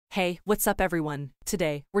Hey, what's up everyone?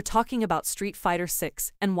 Today, we're talking about Street Fighter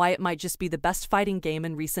 6 and why it might just be the best fighting game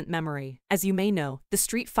in recent memory. As you may know, the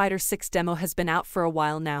Street Fighter 6 demo has been out for a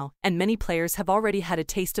while now, and many players have already had a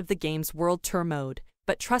taste of the game's World Tour mode.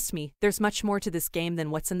 But trust me, there's much more to this game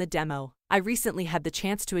than what's in the demo. I recently had the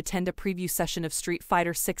chance to attend a preview session of Street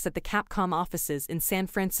Fighter 6 at the Capcom offices in San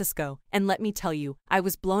Francisco, and let me tell you, I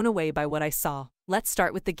was blown away by what I saw. Let's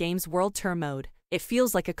start with the game's World Tour mode. It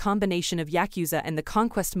feels like a combination of Yakuza and the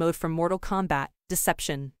Conquest mode from Mortal Kombat,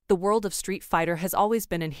 Deception. The world of Street Fighter has always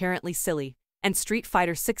been inherently silly, and Street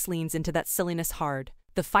Fighter 6 leans into that silliness hard.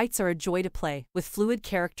 The fights are a joy to play, with fluid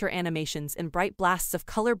character animations and bright blasts of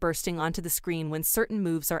color bursting onto the screen when certain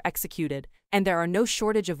moves are executed, and there are no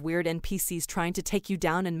shortage of weird NPCs trying to take you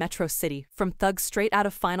down in Metro City, from thugs straight out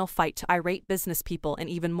of Final Fight to irate business people and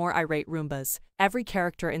even more irate Roombas. Every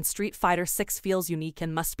character in Street Fighter 6 feels unique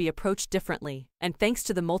and must be approached differently, and thanks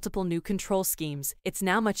to the multiple new control schemes, it's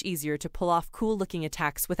now much easier to pull off cool-looking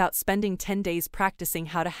attacks without spending 10 days practicing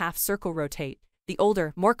how to half-circle rotate. The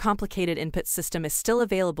older, more complicated input system is still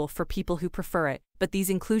available for people who prefer it, but these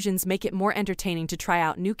inclusions make it more entertaining to try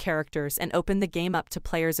out new characters and open the game up to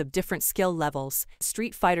players of different skill levels.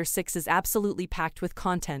 Street Fighter 6 is absolutely packed with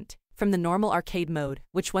content. From the normal arcade mode,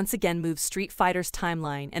 which once again moves Street Fighter's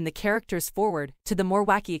timeline and the characters forward, to the more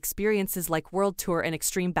wacky experiences like World Tour and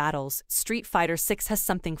Extreme Battles, Street Fighter 6 has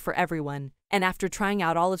something for everyone. And after trying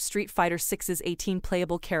out all of Street Fighter 6's 18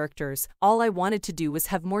 playable characters, all I wanted to do was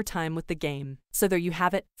have more time with the game. So there you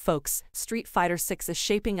have it, folks. Street Fighter 6 is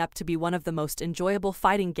shaping up to be one of the most enjoyable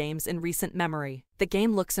fighting games in recent memory. The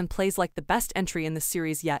game looks and plays like the best entry in the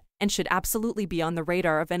series yet, and should absolutely be on the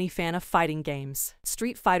radar of any fan of fighting games.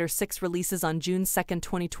 Street Fighter 6 releases on June 2,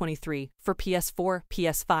 2023, for PS4,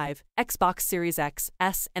 PS5, Xbox Series X,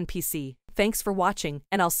 S, and PC. Thanks for watching,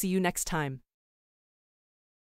 and I'll see you next time.